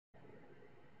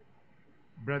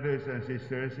Brothers and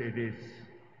sisters, it is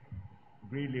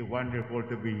really wonderful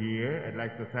to be here. I'd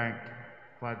like to thank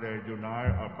Father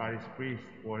Junar, our parish priest,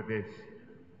 for this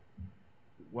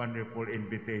wonderful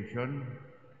invitation.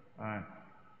 Uh,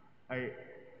 I,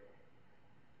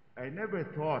 I never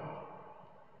thought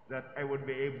that I would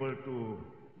be able to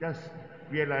just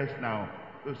realize now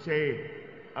to say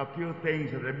a few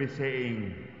things that I've been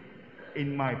saying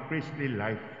in my priestly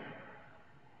life,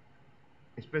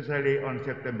 especially on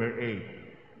September 8th.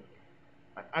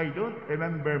 I don't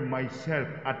remember myself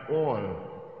at all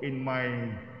in my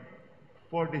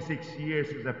 46 years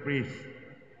as a priest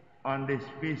on this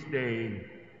feast day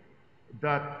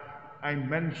that I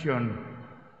mentioned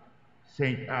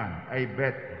Saint Anne. I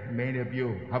bet many of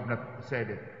you have not said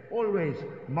it. Always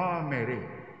Mama Mary.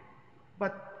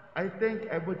 But I think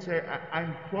I would say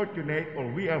I'm fortunate, or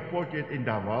we are fortunate in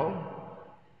Davao,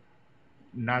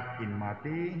 not in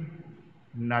Mati,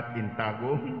 not in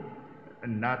Tagum,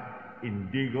 not in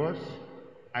Digos,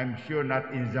 I'm sure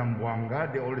not in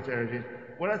Zamboanga, the oldest area.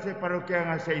 Wala sa parokya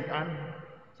nga Saint Anne,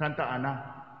 Santa Ana.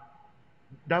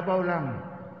 Davao lang.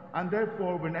 And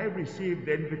therefore, when I received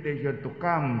the invitation to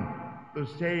come to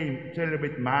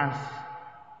celebrate Mass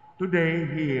today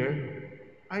here,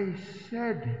 I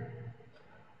said,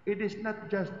 it is not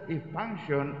just a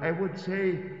function, I would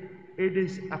say it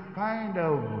is a kind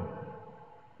of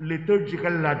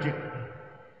liturgical logic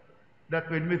that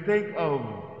when we think of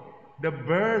the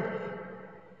birth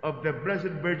of the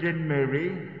Blessed Virgin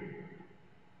Mary,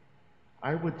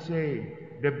 I would say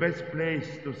the best place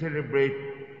to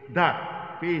celebrate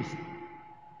that feast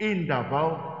in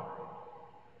Davao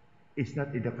is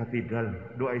not in the cathedral,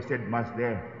 though I said Mass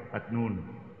there at noon.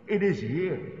 It is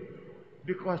here.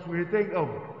 Because when you think of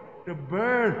the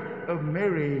birth of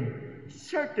Mary,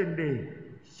 certainly,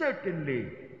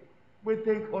 we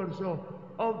think also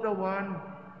of the one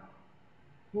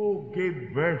who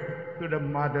gave birth to the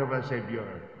mother of our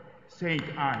Savior, Saint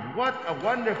Anne. What a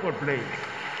wonderful place.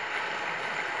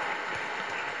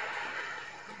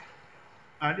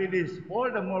 And it is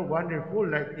all the more wonderful,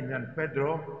 like in San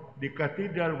Pedro, the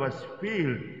cathedral was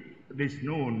filled this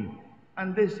noon.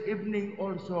 And this evening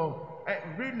also,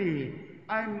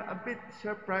 I'm a bit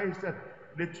surprised that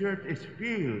the church is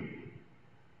filled.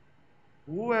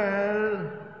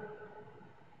 Well,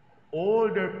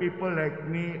 older people like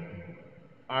me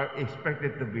are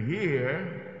expected to be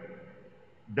here.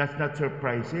 That's not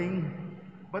surprising.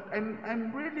 But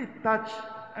I'm really touched.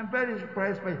 I'm very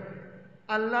surprised by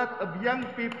a lot of young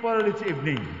people this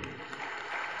evening.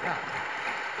 Yeah.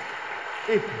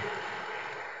 If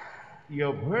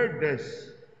you've heard this,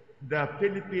 the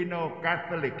Filipino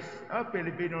Catholics,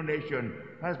 Filipino nation,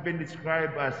 has been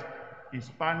described as the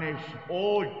Spanish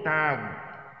old tag,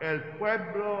 El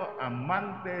Pueblo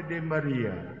Amante de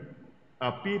Maria,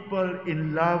 a people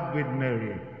in love with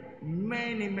Mary.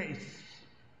 Many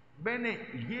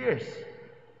years,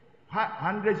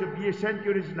 hundreds of years,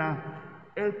 centuries now,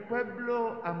 El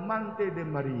Pueblo Amante de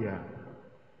Maria.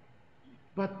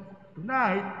 But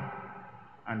tonight,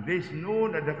 and this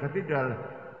noon at the cathedral,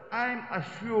 I'm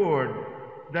assured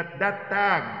that that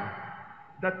tag,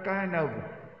 that kind of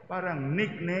parang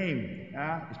nickname,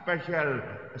 special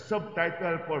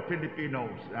subtitle for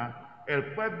Filipinos, El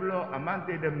Pueblo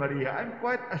Amante de Maria, I'm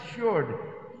quite assured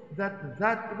that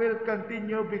that will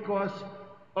continue because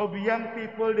of young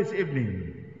people this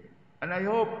evening. And I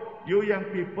hope you young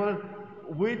people,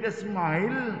 with a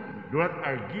smile, do not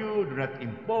argue, do not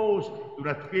impose, do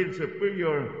not feel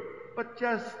superior, but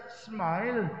just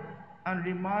smile and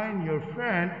remind your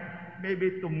friend,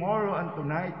 maybe tomorrow and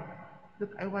tonight, that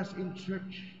I was in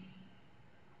church.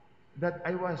 That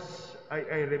I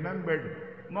remembered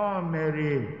Mama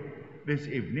Mary this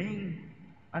evening,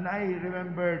 and I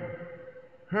remembered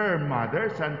her mother,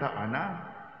 Santa Ana,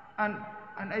 and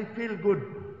I feel good.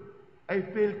 I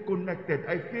feel connected.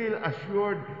 I feel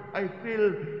assured. I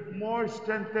feel more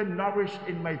strengthened, nourished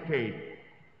in my faith.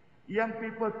 Young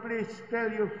people, please tell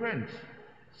your friends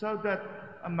so that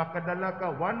makadala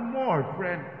ka one more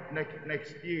friend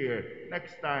next year,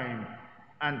 next time.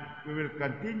 And we will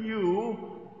continue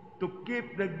to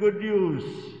keep the good news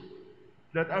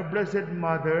that our Blessed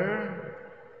Mother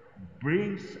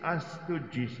brings us to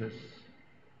Jesus.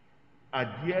 Ad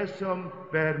Iesum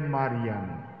per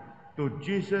Mariam, to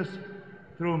Jesus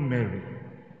through Mary.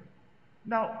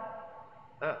 Now,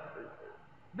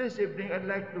 this evening I'd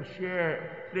like to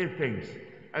share three things.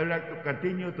 I'd like to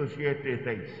continue to share three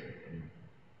things.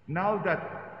 Now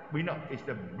that we know it's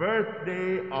the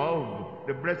birthday of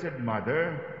the Blessed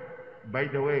Mother, by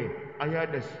the way, I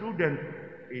had a student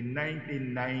in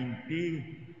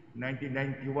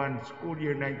 1991, school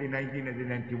year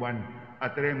 1990-1991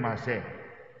 at Remase.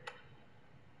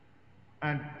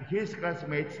 And his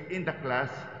classmates in the class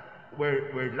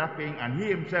were laughing, and he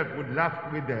himself would laugh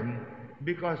with them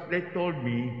because they told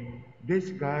me, this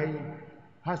guy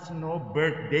has no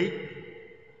birth date.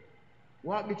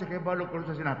 Wag sa kabalo ko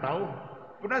sa sinataw.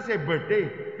 Kung na say birthday,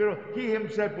 pero he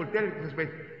himself would tell his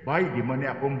classmates, bay, di man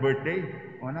niya akong birthday.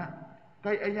 O na,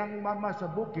 kay ayang mama sa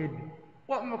bukid,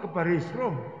 wag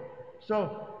makaparehistro.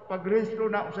 So, pag-rehistro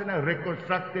na ako sa na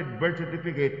reconstructed birth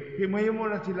certificate, himahimo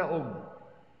na sila og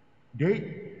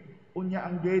date. Unya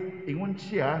ang date, ingon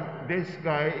siya, this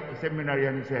guy,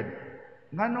 seminarian, he said,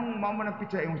 nganong mama ng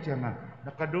pizza, ingon siya nga,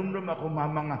 nakadumdum ako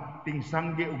mama nga,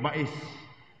 tingsanggi o mais.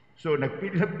 So,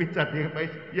 nagpilang pizza, ting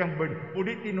mais, yung bird,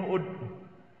 puli tinuod.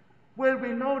 Well,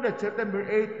 we know that September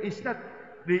 8 is not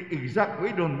the exact,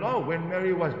 we don't know when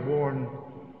Mary was born.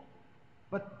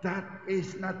 But that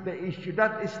is not the issue.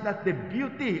 That is not the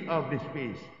beauty of this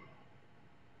feast.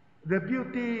 The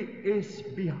beauty is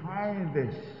behind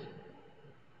this.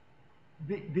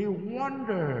 The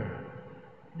wonder,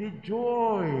 the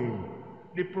joy,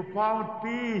 the profound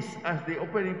peace, as the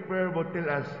opening prayer will tell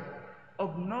us,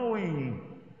 of knowing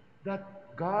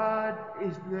that God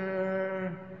is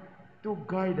there to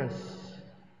guide us,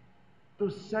 to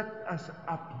set us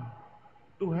up,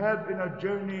 to help in our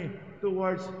journey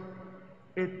towards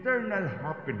eternal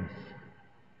happiness.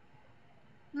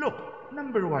 Look,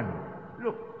 number one,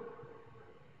 look.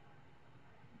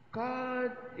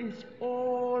 God is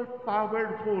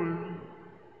all-powerful.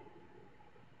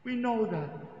 We know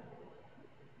that.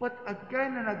 But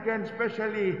again and again,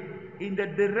 especially in the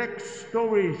direct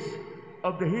stories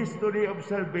of the history of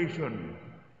salvation,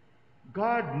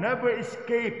 God never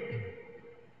escaped,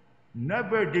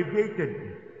 never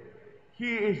deviated.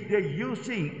 He is there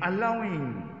using,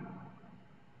 allowing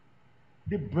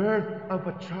the birth of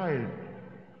a child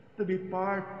to be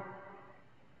part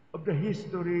of the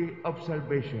history of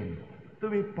salvation, to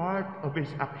be part of His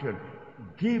action,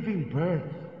 giving birth.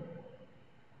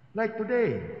 Like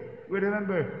today, we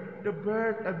remember the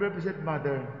birth of the Blessed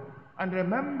Mother, and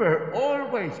remember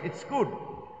always, it's good,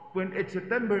 when it's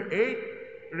September 8,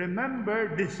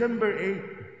 remember December 8,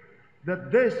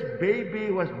 that this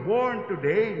baby was born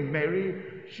today, Mary,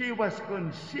 she was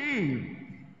conceived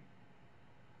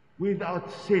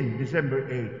without sin, December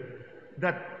 8.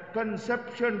 That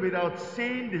conception without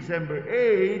sin, December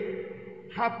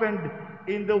 8, happened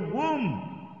in the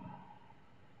womb.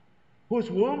 Whose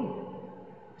womb?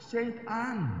 Saint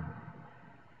Anne.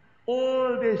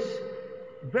 All this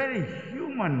very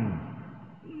human,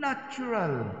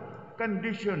 natural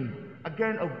condition,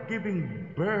 again, of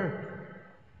giving birth.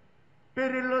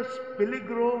 Perilous,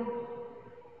 peligro,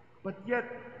 but yet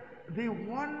the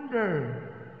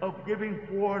wonder of giving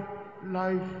forth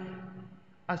life,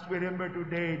 as we remember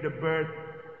today the birth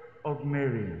of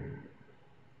Mary.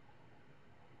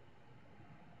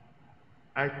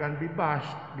 I can be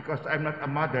bashed because I'm not a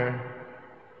mother,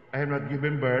 I have not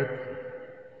given birth,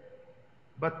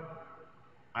 but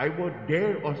I would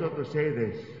dare also to say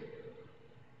this.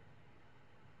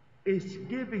 Is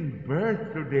giving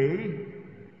birth today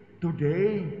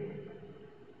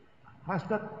has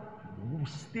that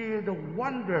still the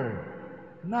wonder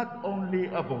not only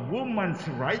of a woman's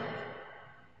right,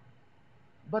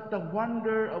 but the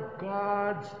wonder of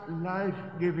God's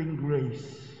life-giving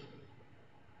grace.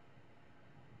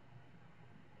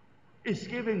 Is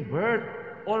giving birth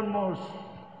almost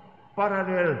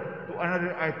parallel to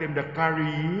another item, the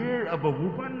career of a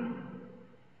woman?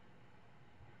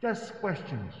 Just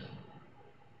questions.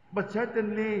 But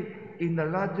certainly, in the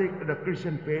logic of the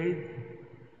Christian faith,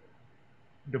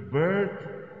 the birth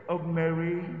of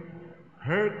Mary,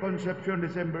 her conception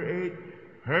December 8,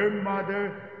 her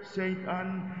mother, Saint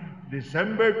Anne,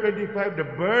 December 25, the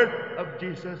birth of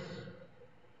Jesus,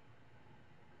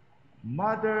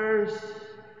 mothers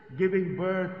giving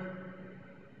birth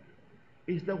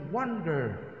is the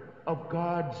wonder of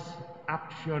God's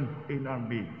action in our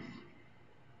midst.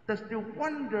 That's the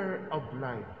wonder of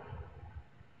life.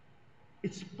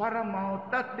 It's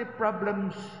paramount, not the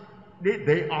problems.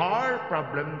 They are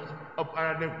problems of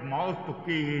another mouth to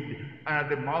feed,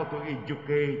 another mouth to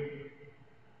educate.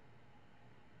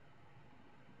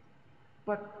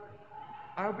 But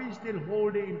are we still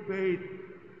holding in faith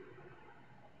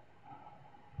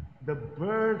the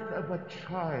birth of a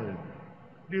child,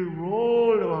 the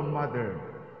role of a mother,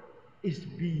 is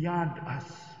beyond us?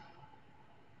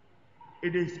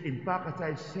 It is, in fact, as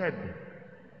I said,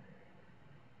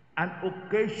 an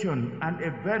occasion, an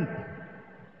event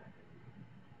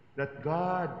that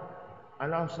God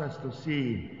allows us to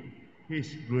see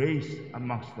His grace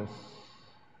amongst us.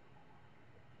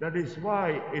 That is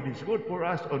why it is good for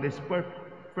us on this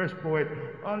first poet,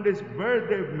 on this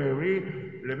birthday of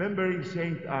Mary, remembering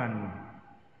Saint Anne,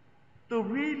 to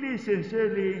really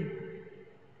sincerely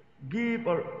give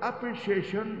our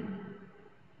appreciation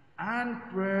and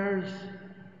prayers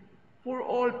for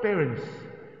all parents,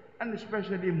 and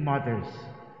especially mothers,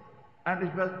 and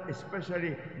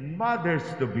especially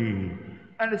mothers-to-be,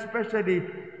 and especially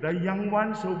the young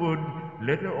ones who would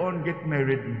later on get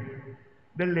married,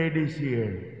 the ladies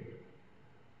here.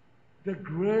 The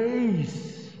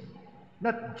grace,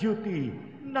 not duty,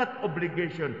 not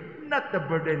obligation, not the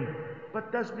burden,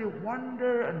 but that's the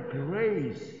wonder and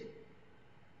grace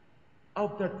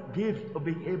of that gift of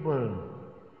being able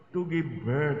to give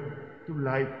birth to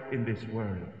life in this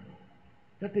world.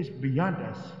 That is beyond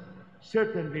us.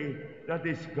 Certainly, that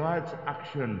is God's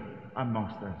action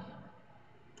amongst us.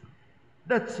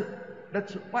 That's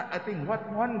what I think.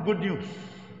 What one good news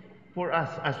for us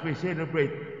as we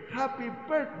celebrate Happy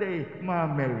Birthday, Ma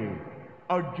Mary.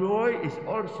 Our joy is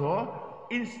also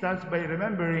instanced by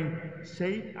remembering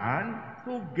Saint Anne,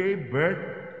 who gave birth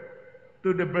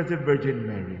to the Blessed Virgin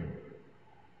Mary.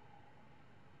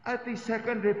 I think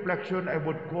second reflection I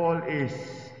would call is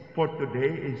for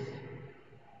today is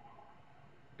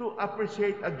to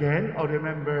appreciate again or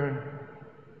remember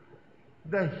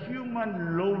the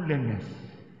human lowliness,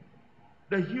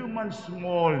 the human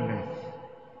smallness,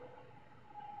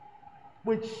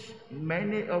 which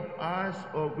many of us,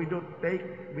 or we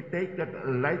take that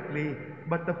lightly,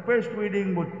 but the first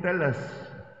reading would tell us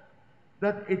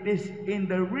that it is in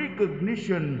the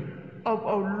recognition of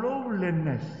our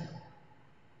lowliness,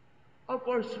 of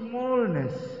our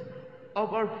smallness,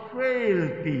 of our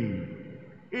frailty.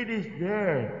 It is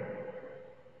there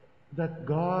that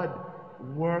God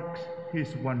works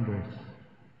His wonders.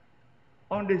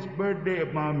 On this birthday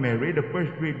of Mama Mary, the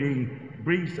first reading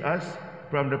brings us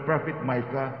from the prophet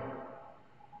Micah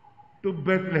to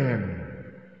Bethlehem.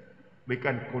 We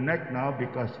can connect now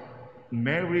because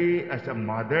Mary, as a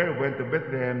mother, went to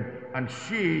Bethlehem and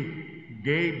she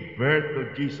gave birth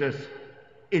to Jesus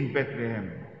in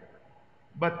Bethlehem.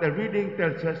 But the reading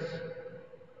tells us,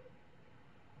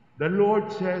 the Lord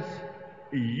says,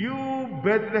 "You,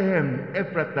 Bethlehem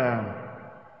Ephratah,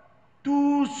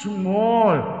 too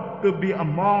small to be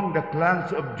among the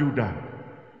clans of Judah."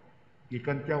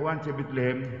 Ikantyawan si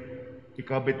Bethlehem,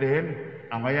 ikaw Bethlehem,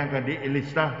 ang ngayon ka di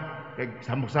ilista, kay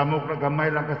samok-samok na gamay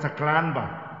lang ka sa clan ba?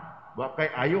 Ba kay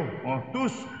ayo,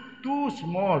 too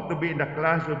small to be in the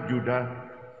clans of Judah.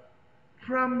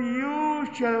 From you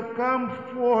shall come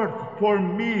forth for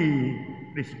me,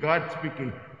 this God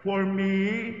speaking, for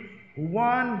me,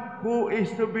 one who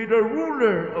is to be the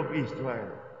ruler of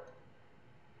Israel.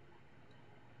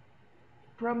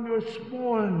 From your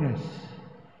smallness,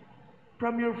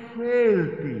 from your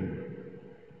frailty,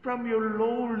 from your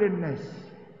lowliness,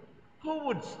 who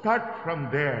would start from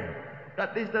there?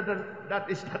 That is not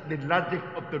the logic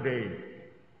of today.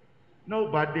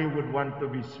 Nobody would want to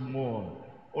be small,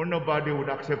 or nobody would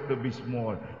accept to be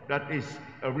small. That is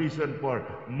a reason for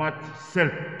much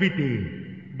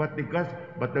self-pity. But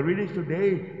the readings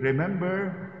today,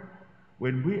 remember,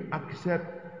 when we accept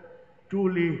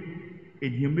truly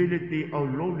in humility our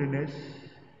lowliness,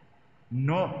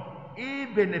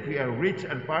 even if we are rich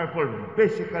and powerful,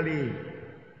 basically,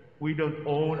 we don't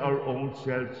own our own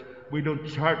selves. We don't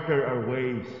charter our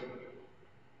ways.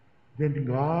 Then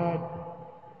God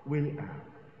will act.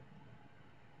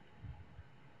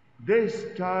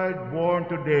 This child born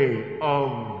today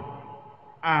of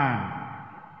Anne,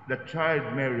 the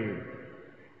child Mary,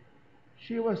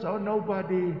 she was a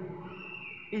nobody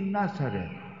in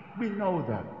Nazareth. We know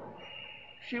that.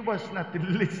 She was not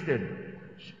listed.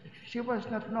 She was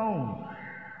not known.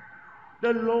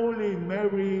 The lowly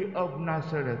Mary of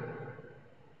Nazareth.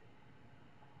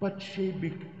 But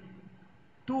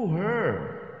to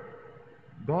her,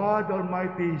 God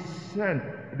Almighty sent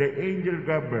the angel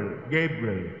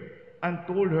Gabriel and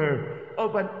told her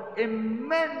of an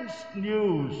immense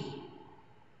news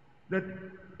that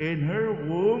in her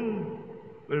womb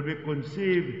will be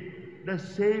conceived the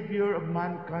Savior of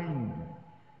mankind.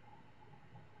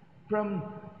 From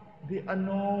the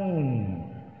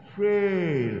unknown,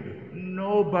 frail,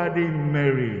 nobody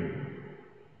Mary,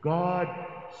 God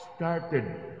started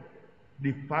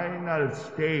the final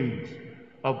stage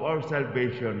of our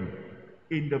salvation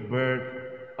in the birth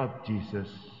of Jesus.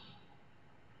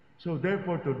 So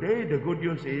therefore today the good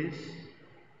news is,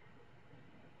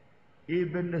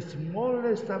 even the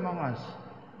smallest among us,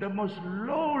 the most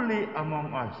lowly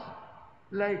among us,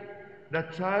 like the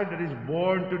child that is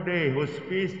born today, whose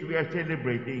feast we are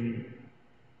celebrating,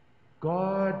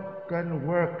 God can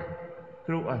work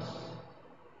through us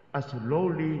as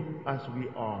lowly as we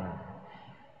are.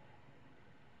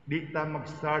 Di ta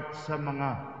mag-start sa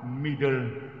mga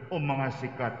middle o mga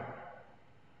sikat.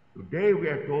 Today we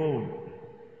are told,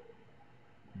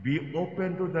 be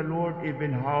open to the Lord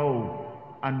even how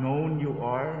unknown you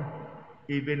are,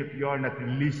 even if you are not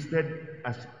listed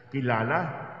as kilala,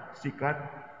 sikat.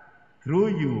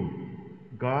 Through you,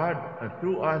 God,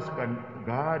 through us,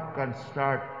 God can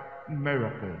start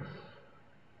miracles.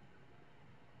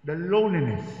 The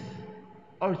loneliness,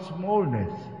 our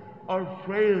smallness, our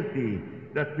frailty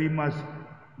that we must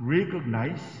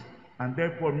recognize, and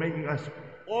therefore making us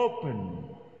open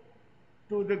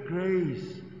to the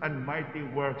grace and mighty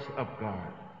works of God.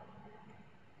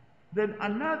 Then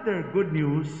another good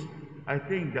news, I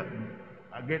think that,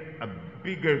 again, a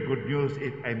bigger good news,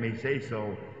 if I may say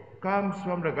so, comes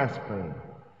from the Gospel.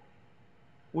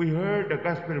 We heard the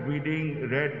Gospel reading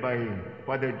read by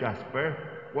Father Jasper,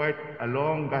 quite a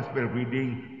long Gospel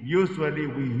reading. Usually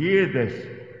we hear this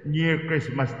near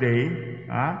Christmas Day,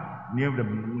 near the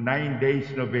 9 days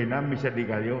novena, Misa de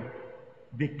Gallo,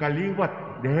 the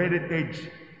Kaliwat, the heritage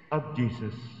of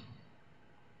Jesus.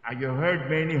 You heard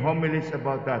many homilies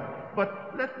about that.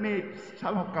 But let me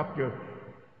somehow capture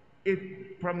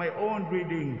it from my own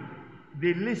reading,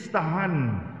 the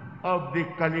listahan of the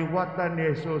Kaliwatan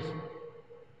ni Jesus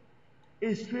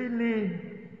is really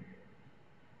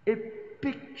a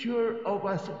picture of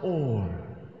us all.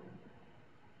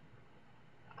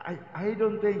 I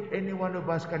don't think any one of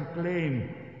us can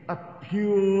claim a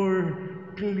pure,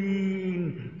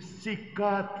 clean,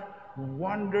 sikat,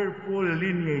 wonderful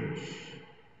lineage.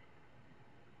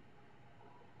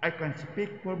 I can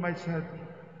speak for myself.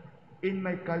 In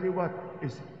my kaliwat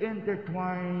is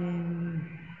intertwined.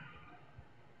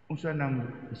 Unsa nang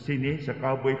sini sa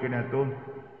cowboy ka na to?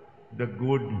 The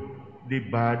good, the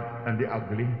bad, and the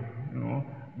ugly. You know?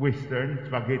 Western,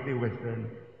 spaghetti western.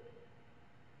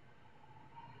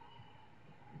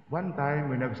 One time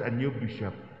when I was a new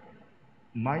bishop,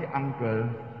 my uncle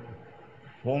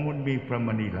phoned me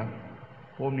from Manila,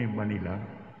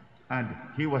 and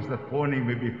he was not phoning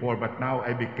me before, but now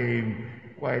I became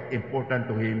quite important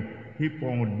to him. He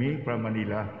phoned me from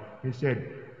Manila. He said,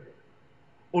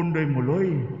 "Undoy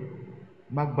Muloy,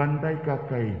 magbantay ka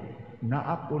kay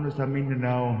naap ko sa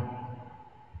Mindanao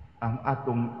ang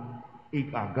atong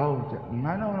igagaw."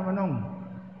 Ngano namanong,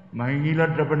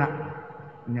 mahingilad na ba na?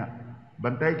 Nya,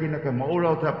 bantay kina kay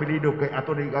maulaw sa apelido kay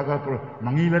ato na igagaw, pero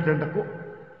mangilad na ako.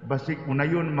 Basik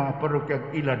unayon mga parokyag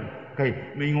ilad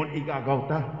kay mingon igagaw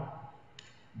ta.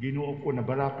 Ginoo ko,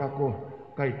 nabalaka ko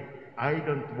kay I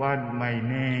don't want my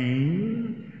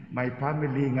name, my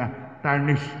family nga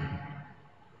tarnished.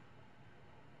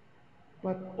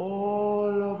 But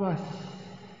all of us,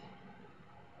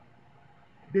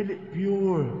 dili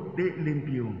pure, dili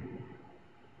limpyo.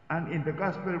 And in the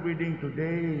gospel reading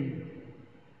today,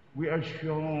 we are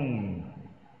shown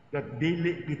that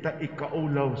dili kita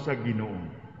ikaulaw sa Ginoo.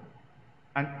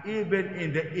 And even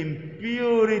in the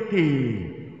impurity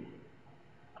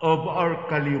of our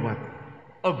kaliwat,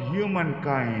 of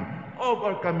humankind, of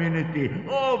our community,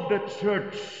 of the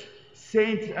church,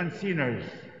 saints and sinners,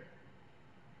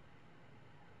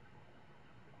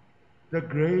 the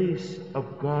grace of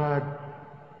God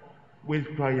will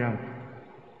triumph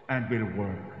and will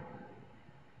work.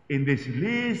 In this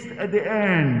list at the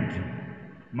end,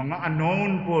 mga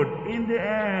unknown po, in the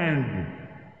end,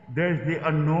 there's the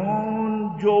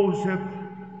unknown Joseph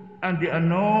and the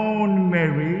unknown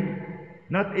Mary,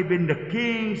 not even the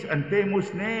kings and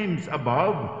famous names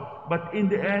above, but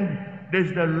in the end,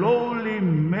 there's the lowly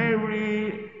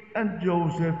Mary and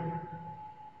Joseph,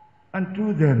 and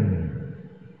through them,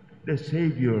 the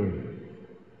Savior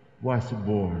was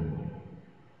born.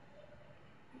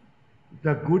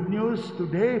 The good news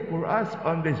today for us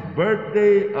on this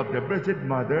birthday of the Blessed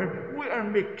Mother, we are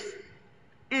mixed.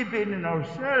 Even in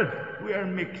ourselves, we are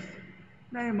mixed.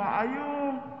 Nay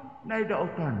maayo, nay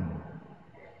daotan.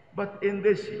 But in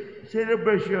this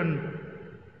celebration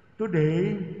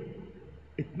today,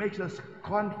 it makes us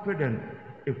confident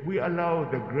if we allow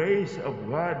the grace of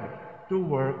God to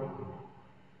work.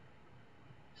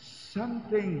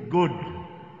 Something good,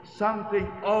 something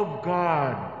of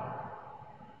God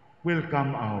will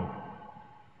come out.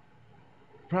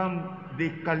 From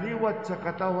the kaliwat sa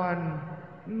katawan,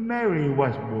 Mary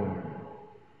was born.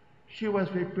 She was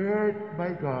prepared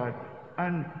by God,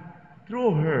 and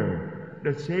through her,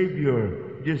 the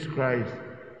Savior, Jesus Christ,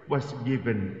 was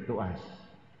given to us.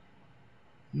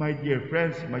 My dear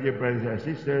friends, my dear brothers and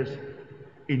sisters,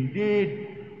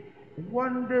 indeed,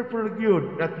 wonderful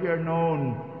good that we are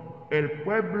known, El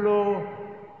Pueblo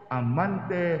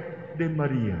Amante de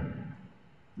Maria.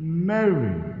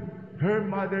 Mary, her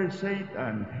mother Saint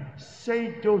Anne,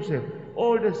 Saint Joseph,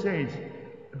 all the saints,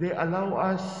 they allow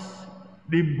us,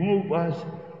 they move us,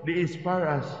 they inspire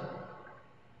us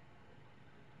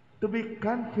to be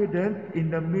confident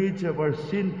in the midst of our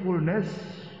sinfulness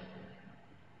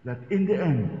that in the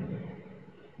end,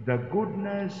 the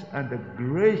goodness and the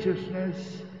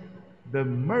graciousness, the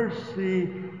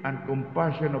mercy and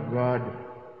compassion of God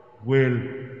will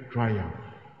triumph.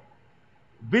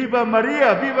 Viva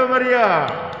Maria! Viva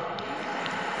Maria!